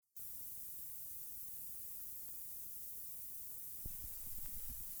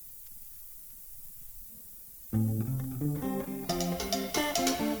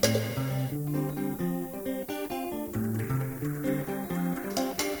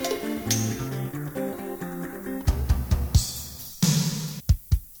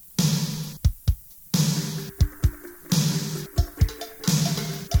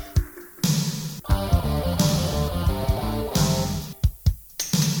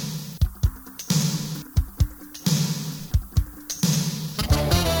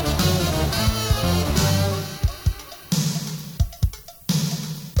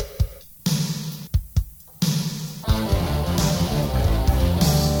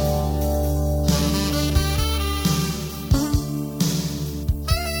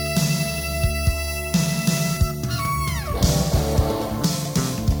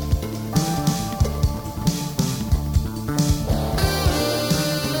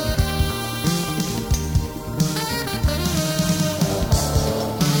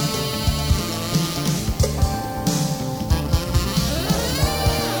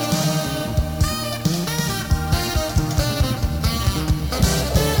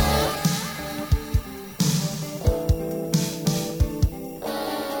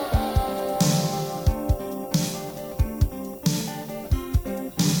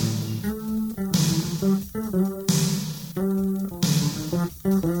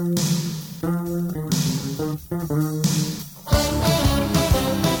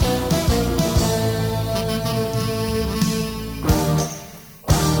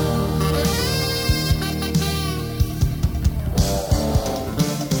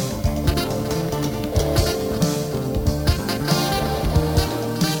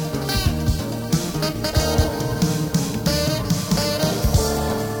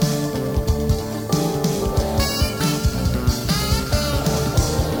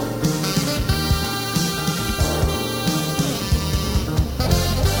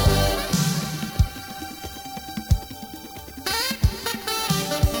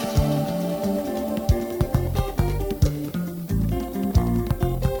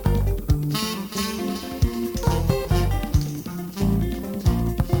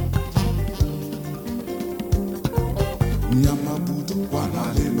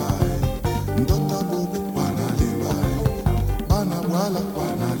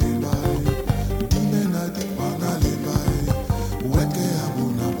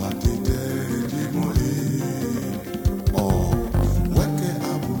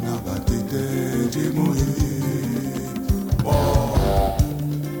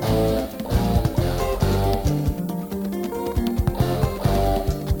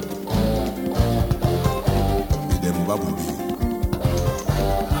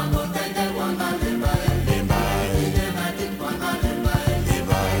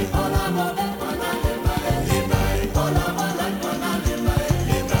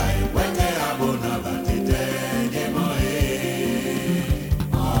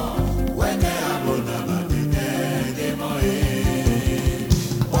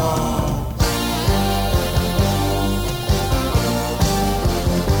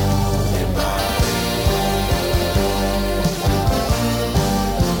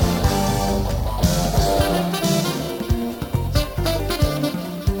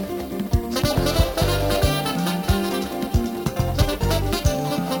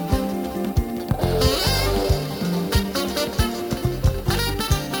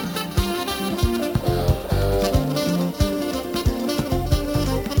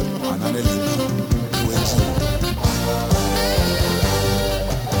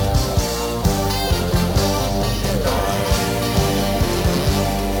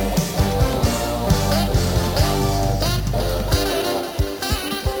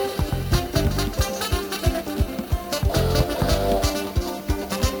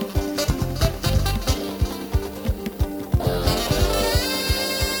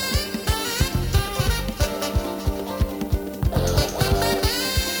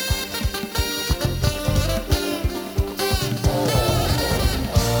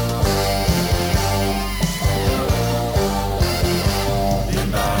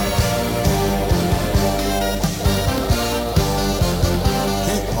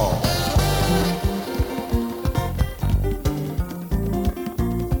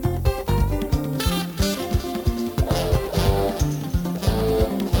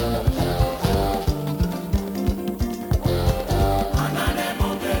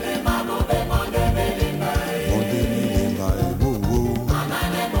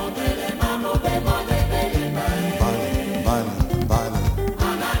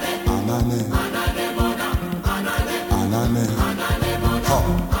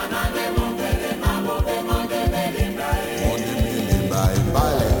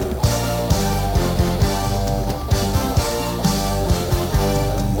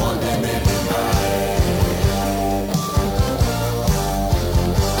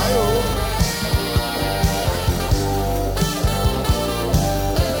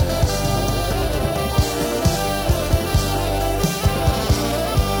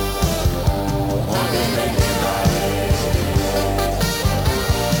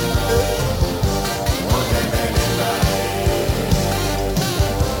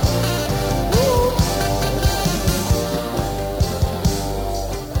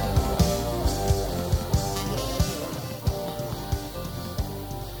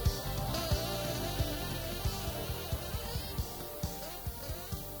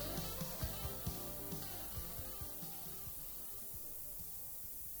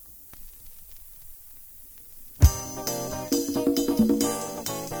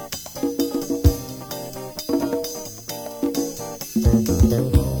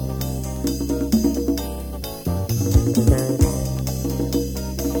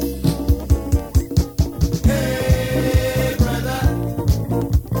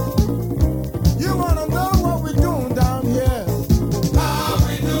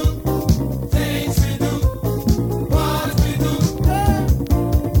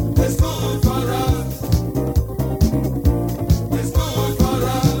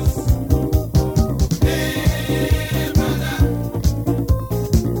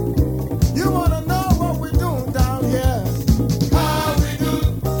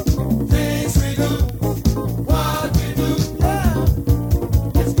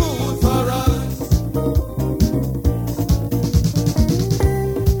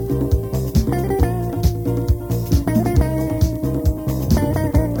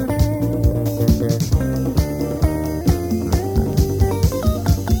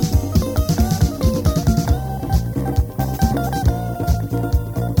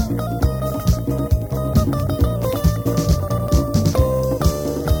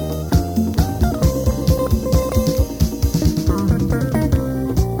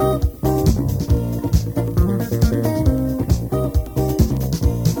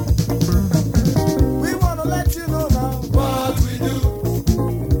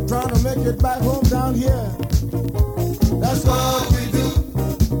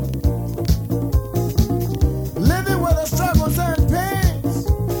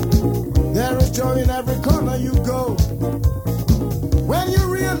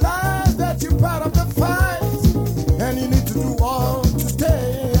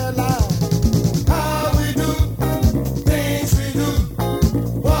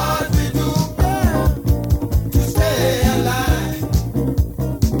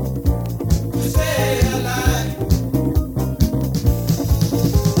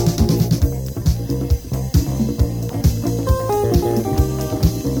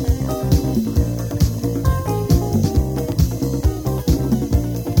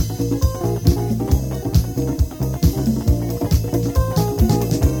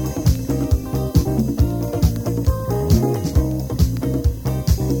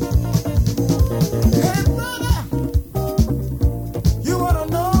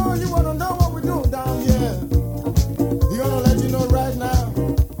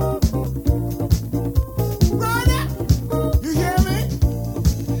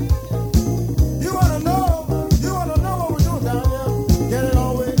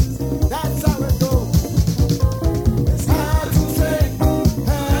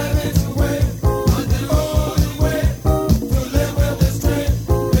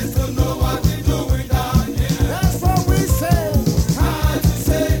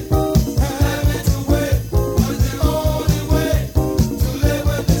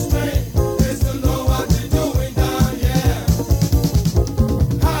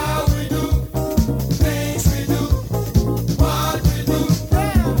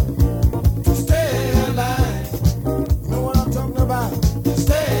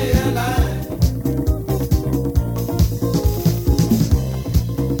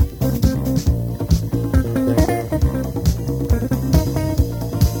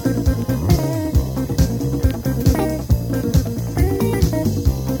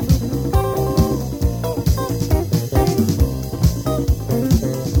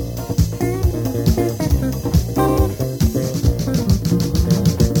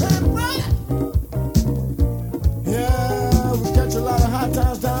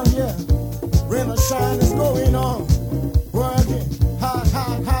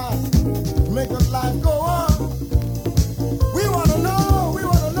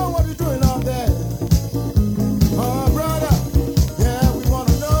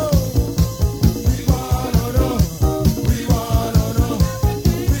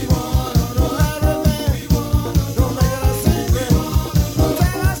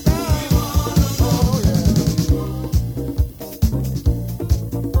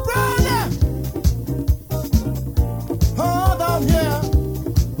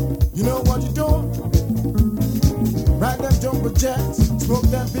jets, smoke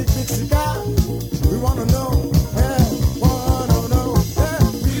them big, big cigars. We wanna know, hey, wanna know, hey.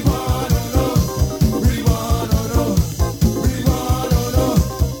 We wanna know, we wanna know, we wanna know,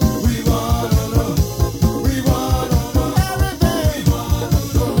 we wanna know, we wanna know everything.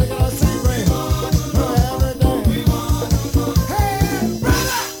 So make us secret, know everything. Hey,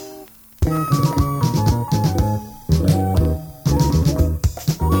 brother!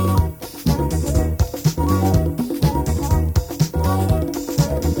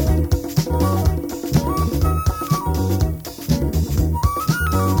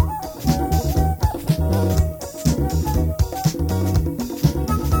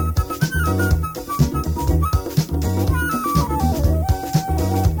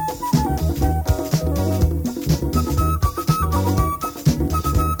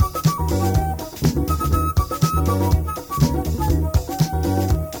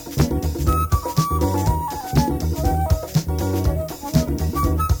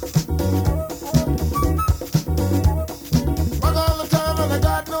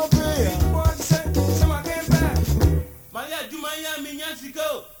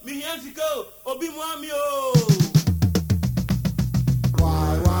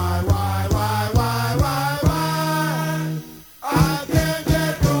 I can't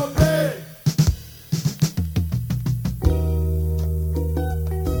get no pay.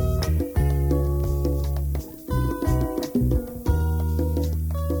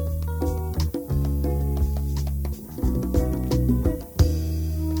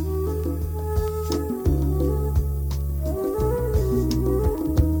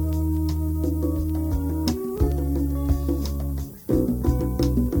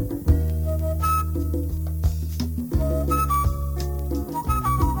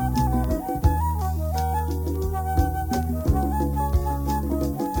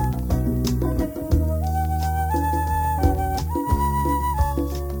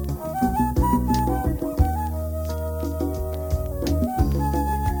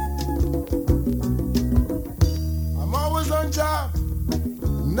 I'm always on job,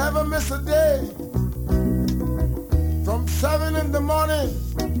 never miss a day. From 7 in the morning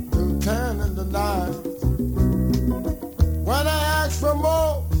till 10 in the night. When I ask for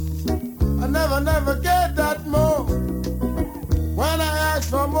more, I never get that more. When I ask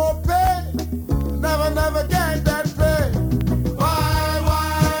for more pay, never get that pay. Why,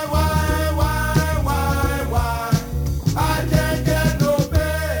 I can't get no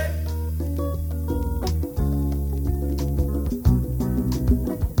pay.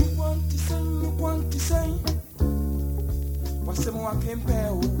 You want to sing, what's the more I can pay?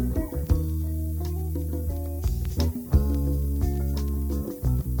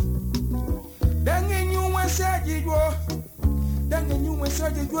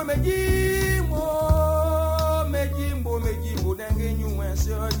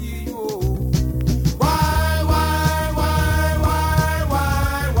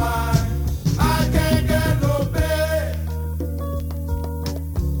 Why, I can't get no pay.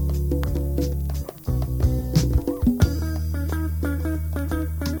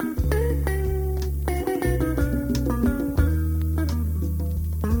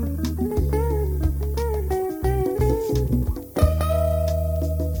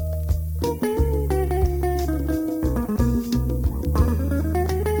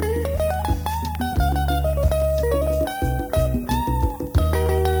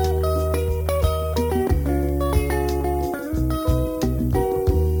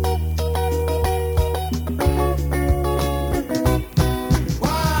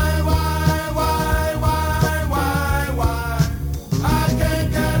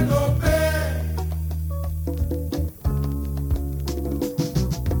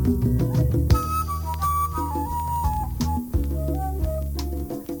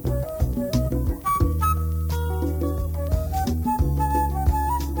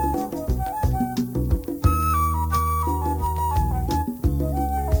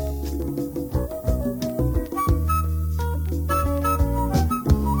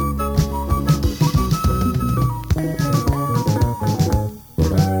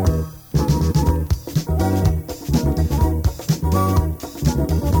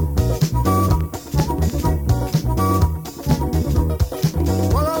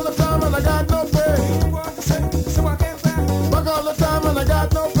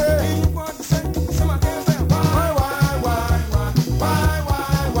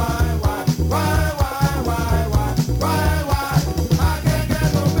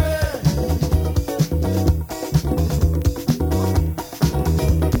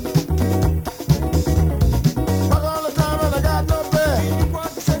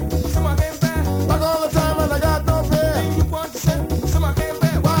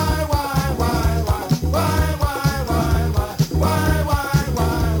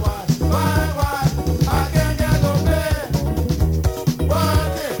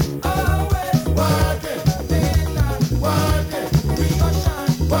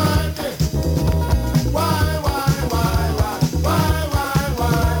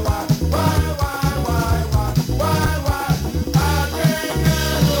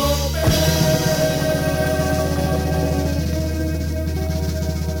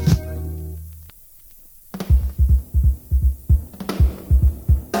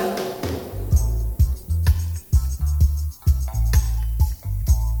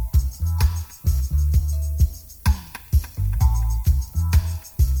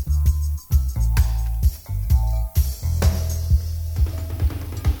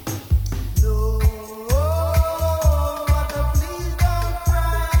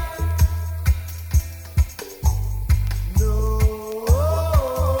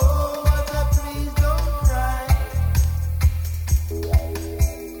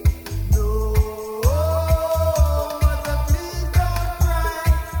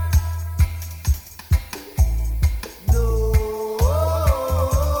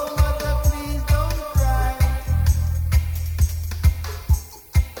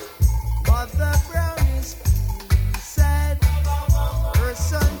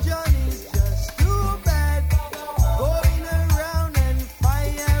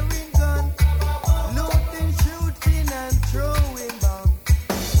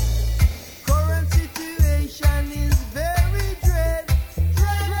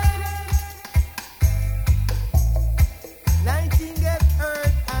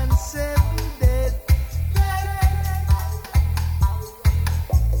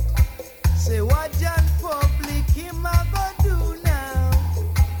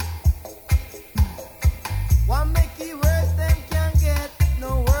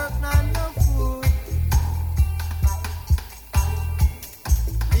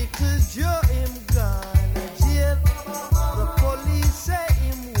 Joe him gonna jail. The police say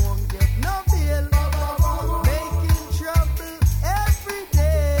him won't get no bail. Making trouble every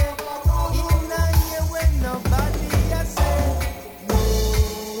day. In a year when nobody has said no.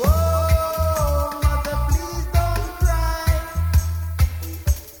 Mother, please don't cry.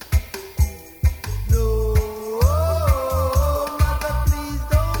 No, mother, please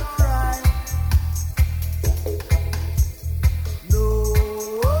don't cry. No,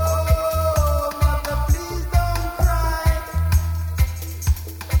 mother, please don't cry.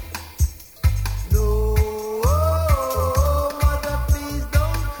 No, mother, please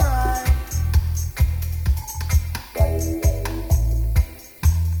don't cry.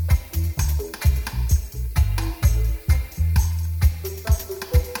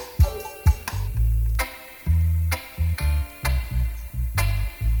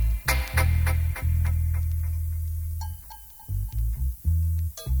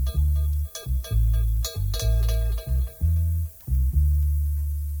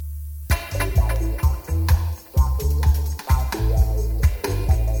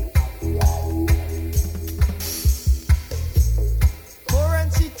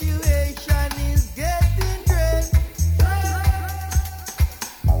 Current situation is getting dread.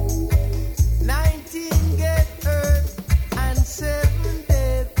 19 get hurt and 7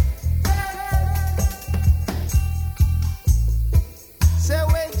 dead. Say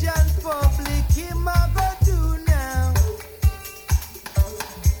where John Public him a go do now.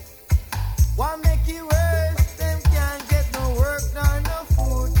 Why make it worse? Them can't get no work nor no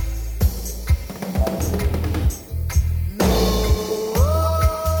food. No,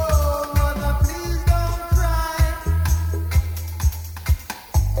 mother, please don't cry.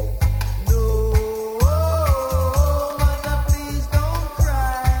 No, mother, please don't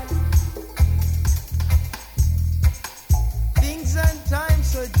cry. Things and times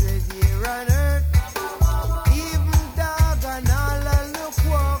so dread here on earth. Even dog and all a look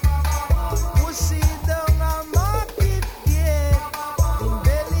walk. Who see down a market gate. In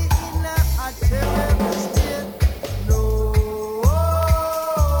belly in a terrible state. No,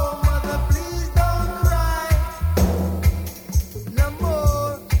 mother, please don't cry. No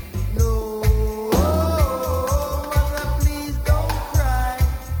more. No, mother, please don't cry.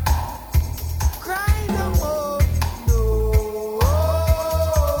 Cry no more. No,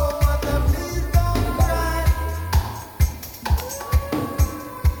 mother, please don't cry.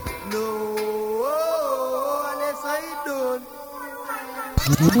 No, unless I don't.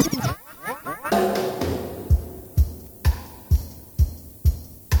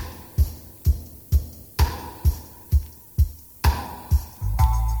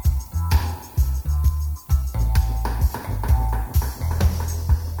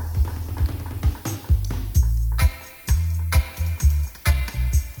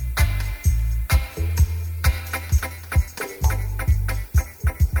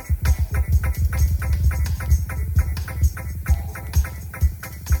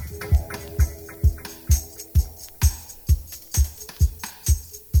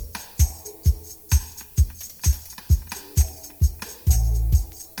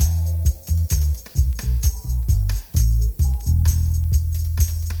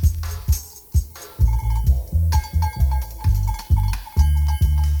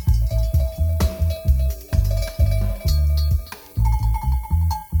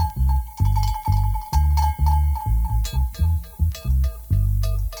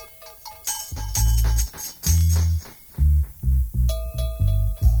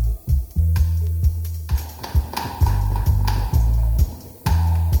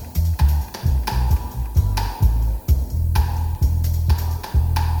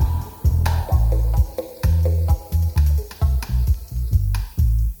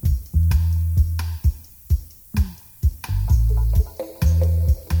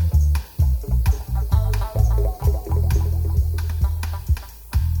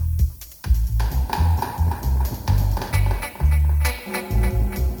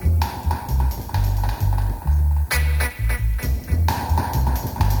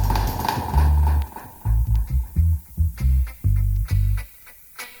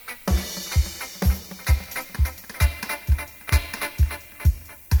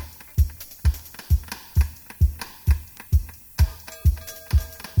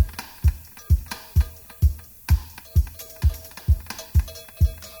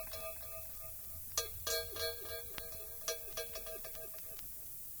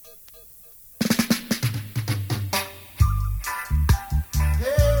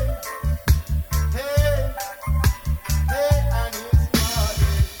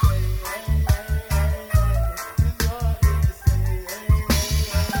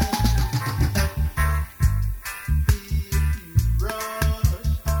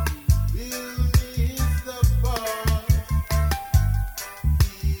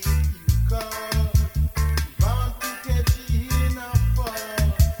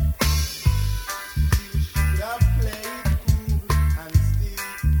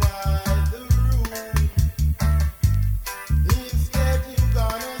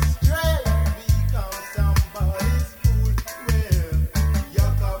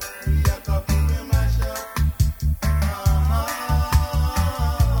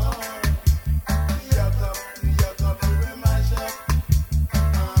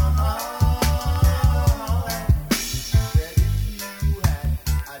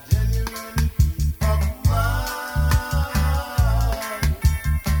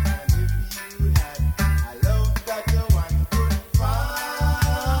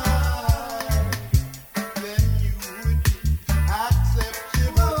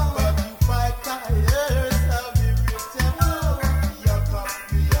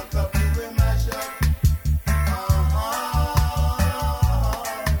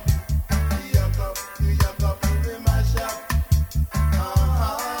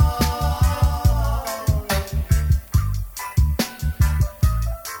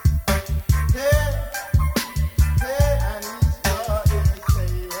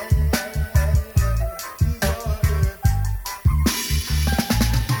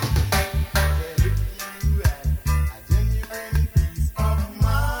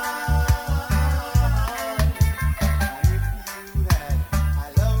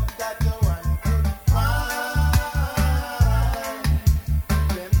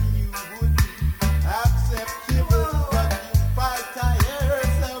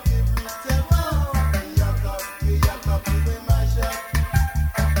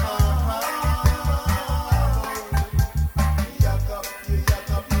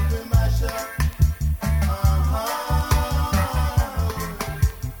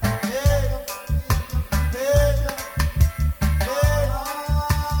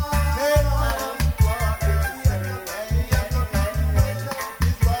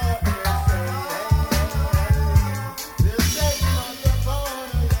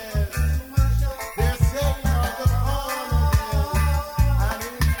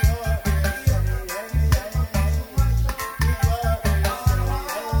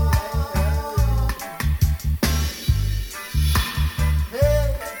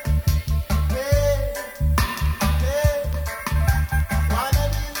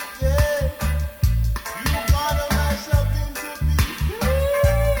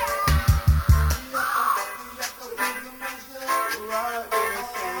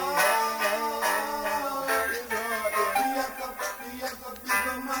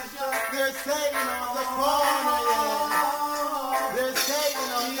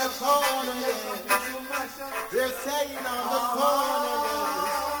 the corner, they're saying on the corner,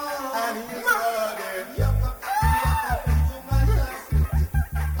 and he's running.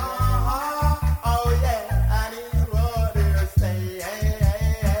 Oh yeah, and he's running. Say hey,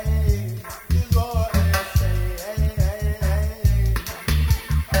 hey, hey. He's running. Say hey, hey, hey.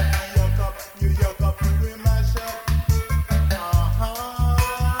 You yuck up, you will mash up.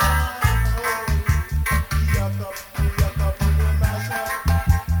 Yuck up, you will mash up.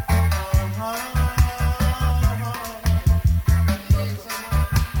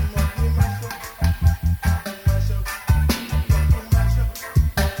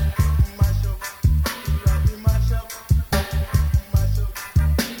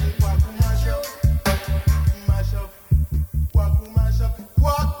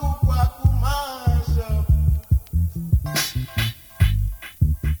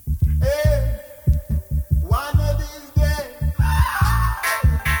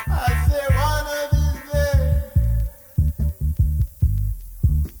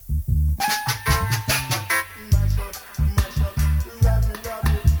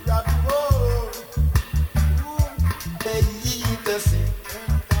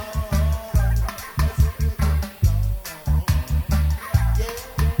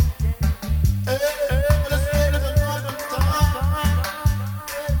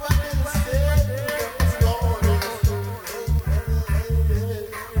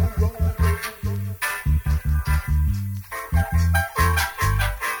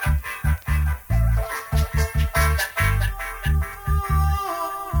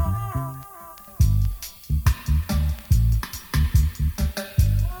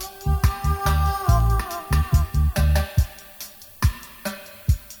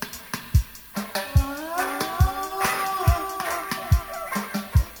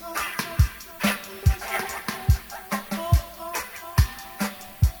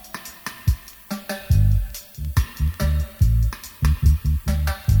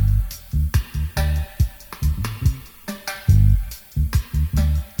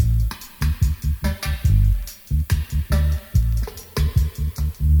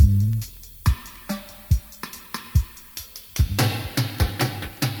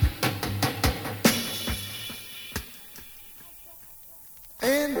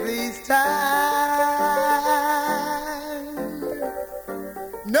 In these times,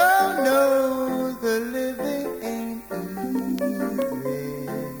 no, the living ain't easy.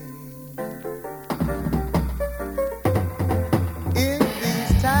 In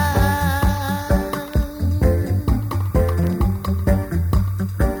these times,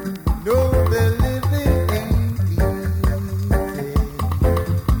 no, the living ain't easy.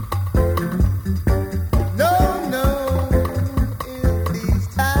 No.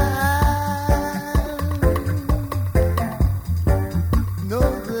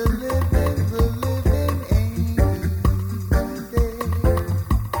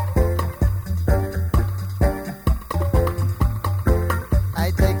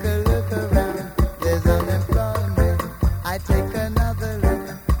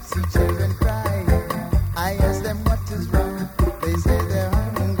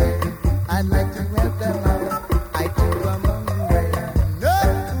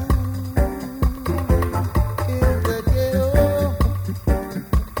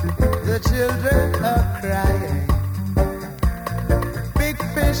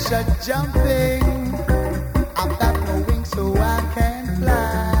 Jumping, I've got no wings so I can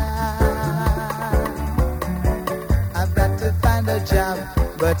fly. I've got to find a job,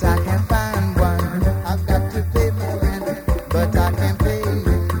 but I can't find one. I've got to pay my rent, but I can't pay it.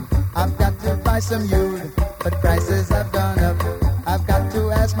 I've got to buy some youth, but prices have gone up. I've got to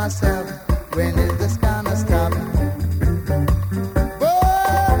ask myself, when is this gonna stop?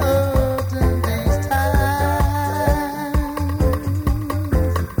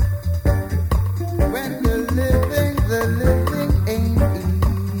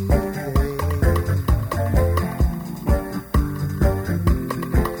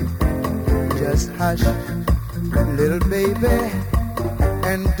 Hush, little baby,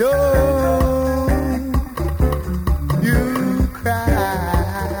 and don't you cry.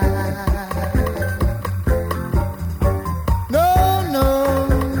 No,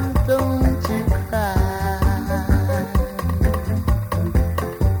 don't you cry.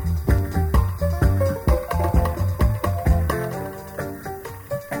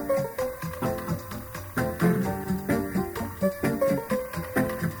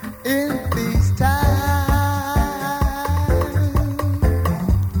 In these times,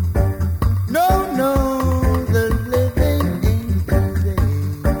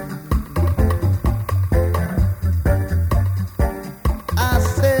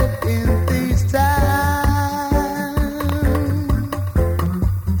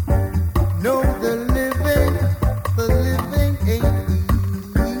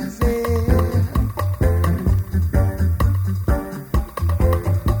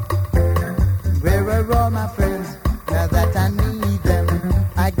 are all my friends. Now that I need them,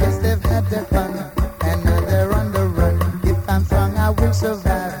 I guess they've had their fun, and now they're on the run. If I'm strong, I will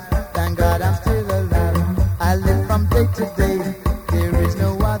survive. Thank God I'm still alive. I live from day to day. There is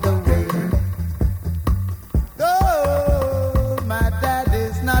no other way. Though my dad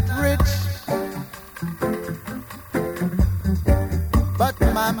is not rich, but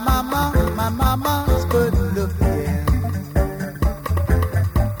my mama's good looking.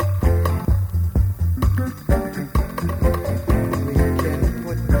 We can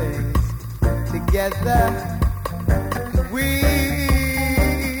put things together. We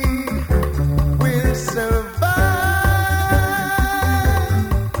will survive.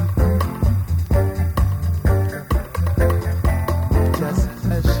 Just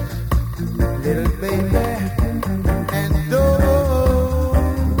hush, little baby, and don't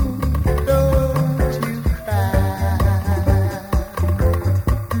you cry.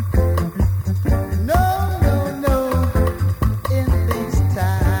 No, no, no, in these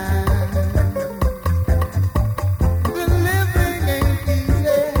times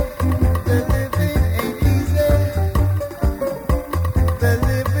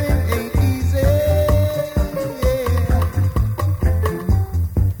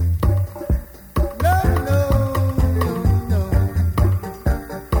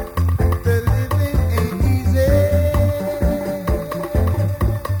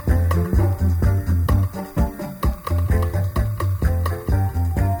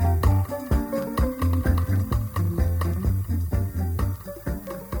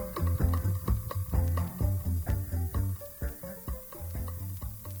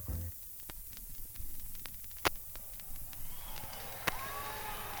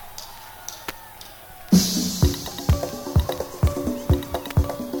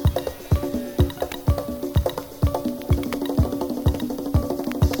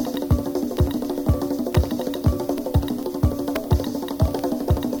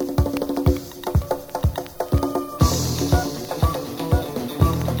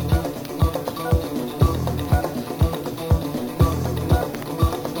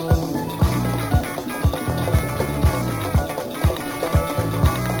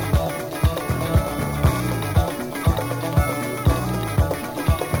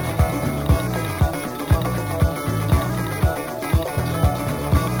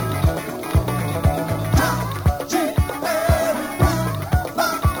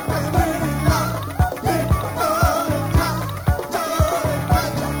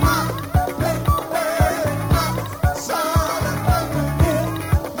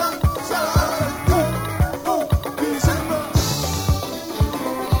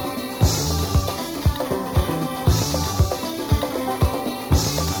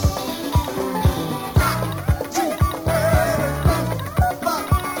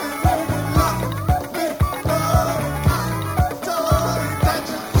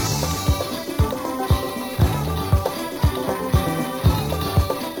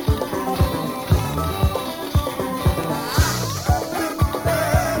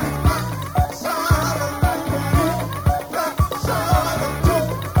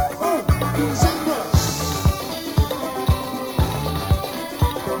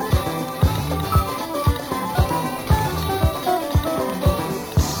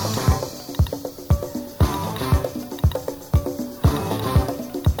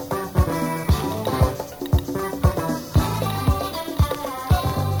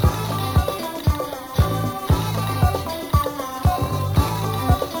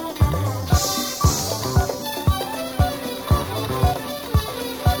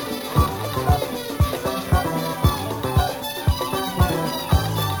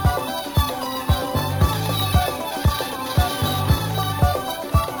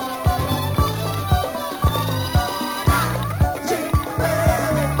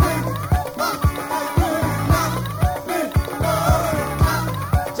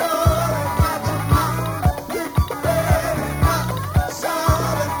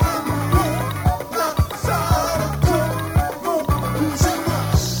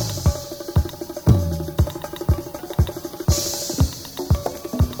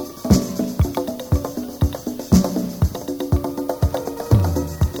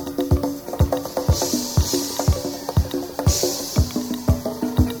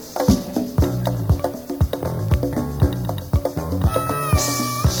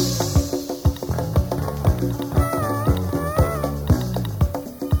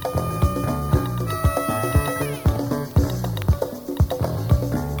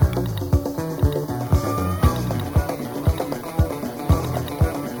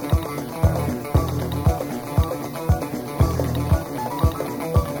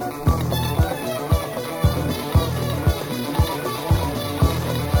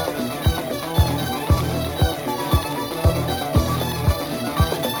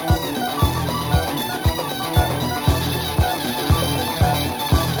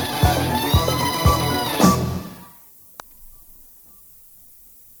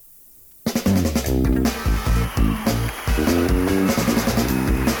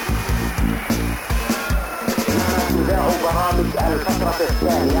الفترة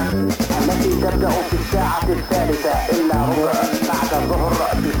الثانية التي تبدأ في الساعة 3:03 بعد الظهر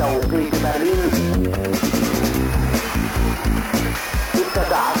بتوقيت برلين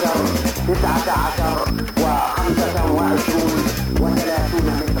 19 و25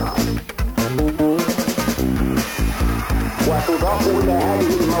 مترا. وتضاف إلى هذه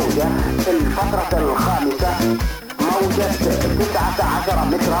الموجة في الفترة الخامسة موجة 19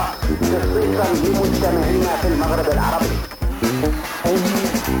 مترا خصيصا لمجتمعين في المغرب العربي.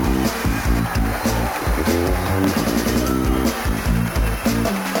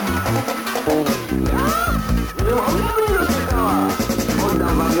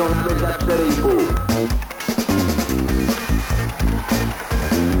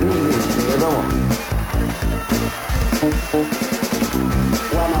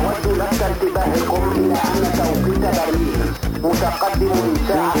 ونود لفت انتباهكم إلى أن توقيت برلين متقدم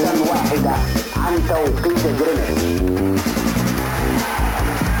ساعة واحدة عن توقيت جرينتش.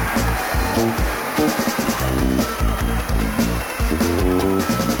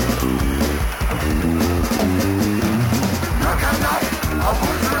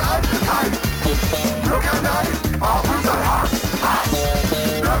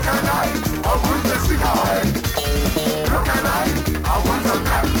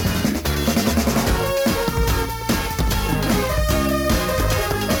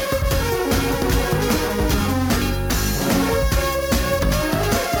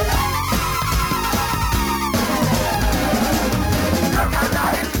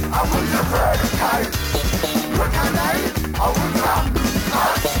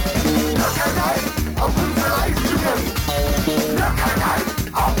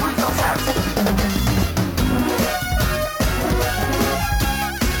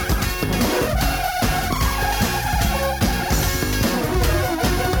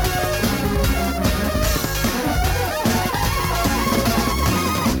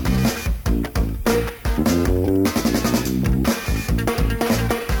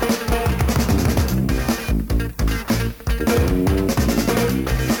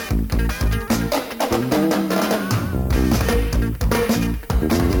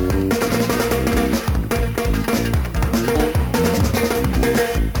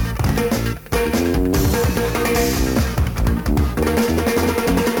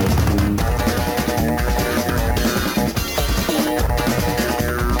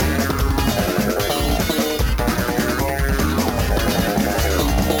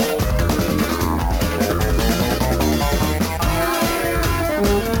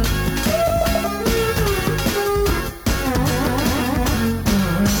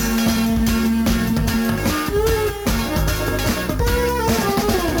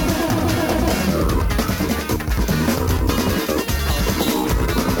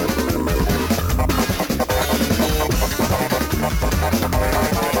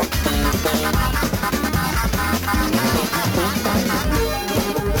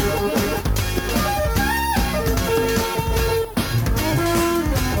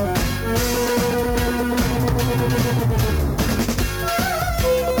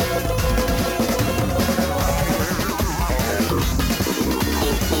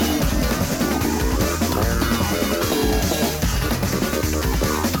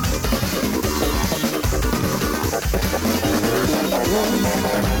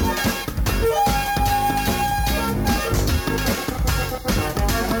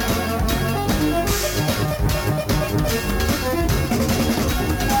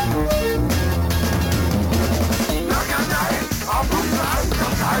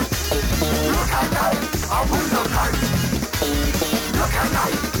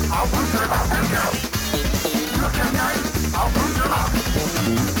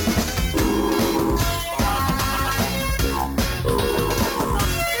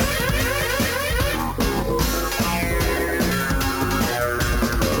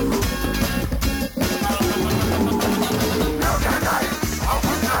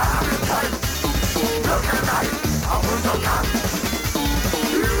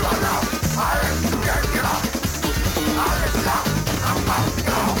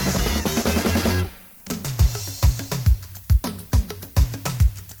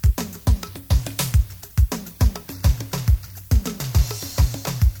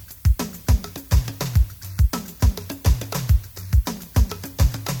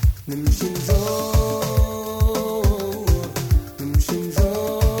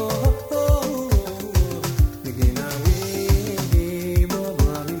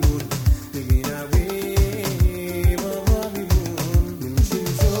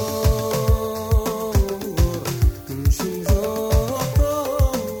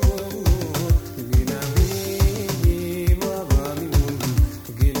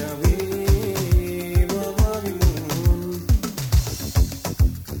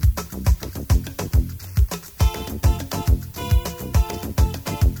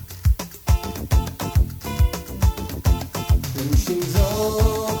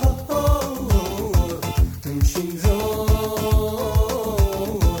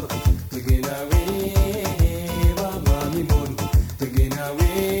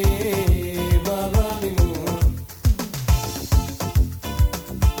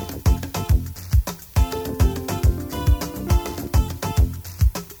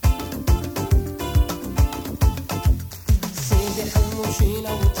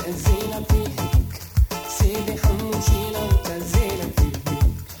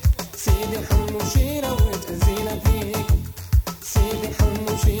 سيدي حموشينا وتأذينا فيك، سيدي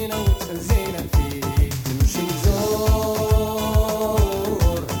حموشينا وتأذينا فيك. نمشي نزور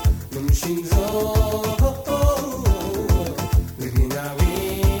نمشي نزور لقينا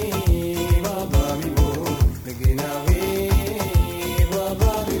وين بابا بيقول، لقينا وين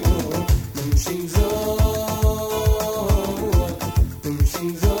بابا بيقول. نمشي نزور نمشي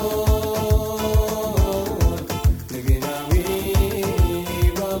نزور لقينا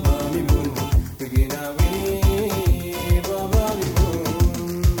وين بابا بيقول، لقينا وين بابا بيقول.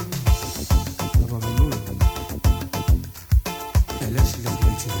 بابا بيقول علاش اللي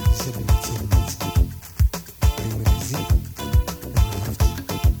خليتي هاد الجبل تيموت ديما نزيد ما عرفتش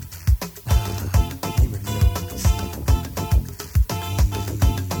ديما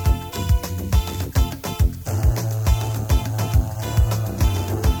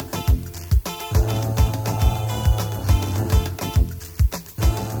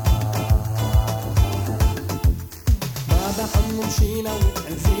بابا حمو مشينا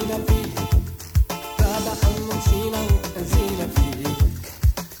وتأذينا فيه، بابا حمو مشينا وتأذينا فيه،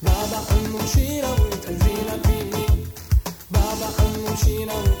 بابا حمو مشينا وتأذينا فيه، بابا حمو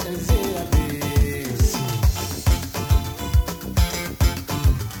مشينا وتأذينا فيه.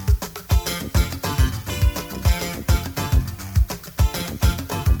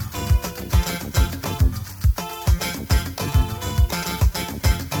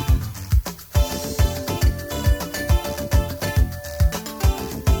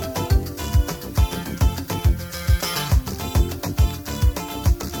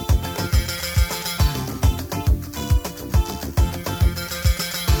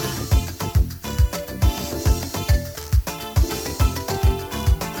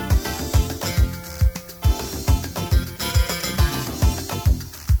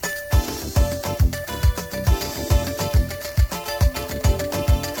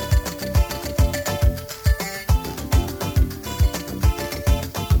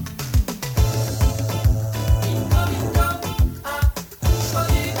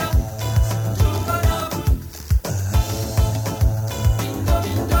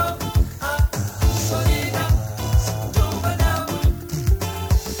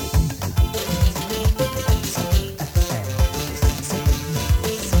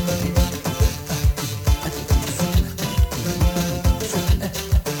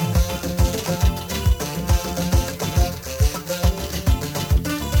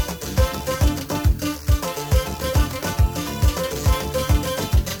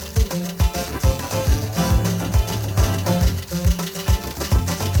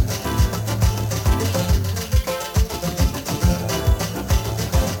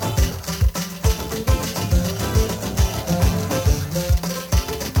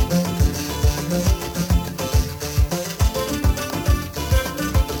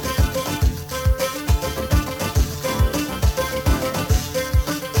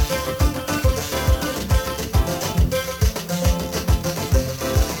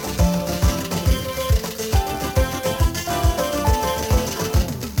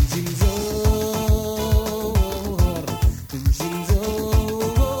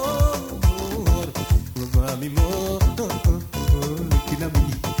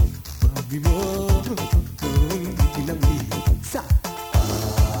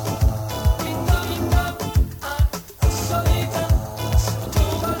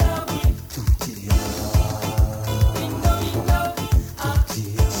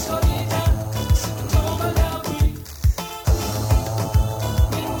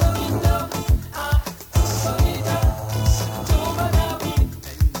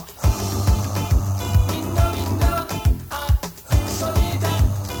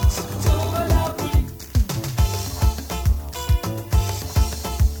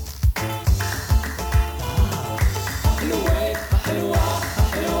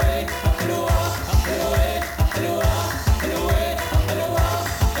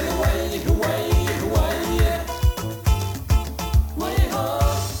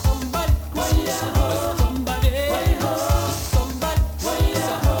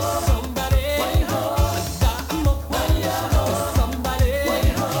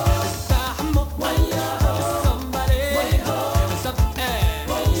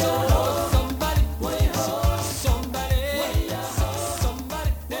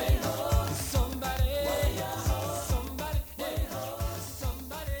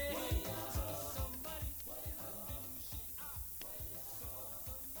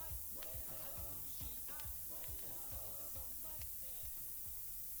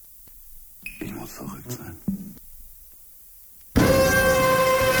 verrückt sein.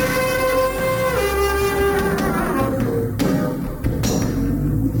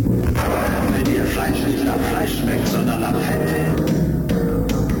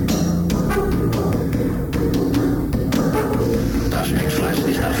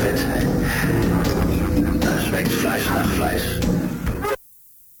 Fleisch nach Fleisch.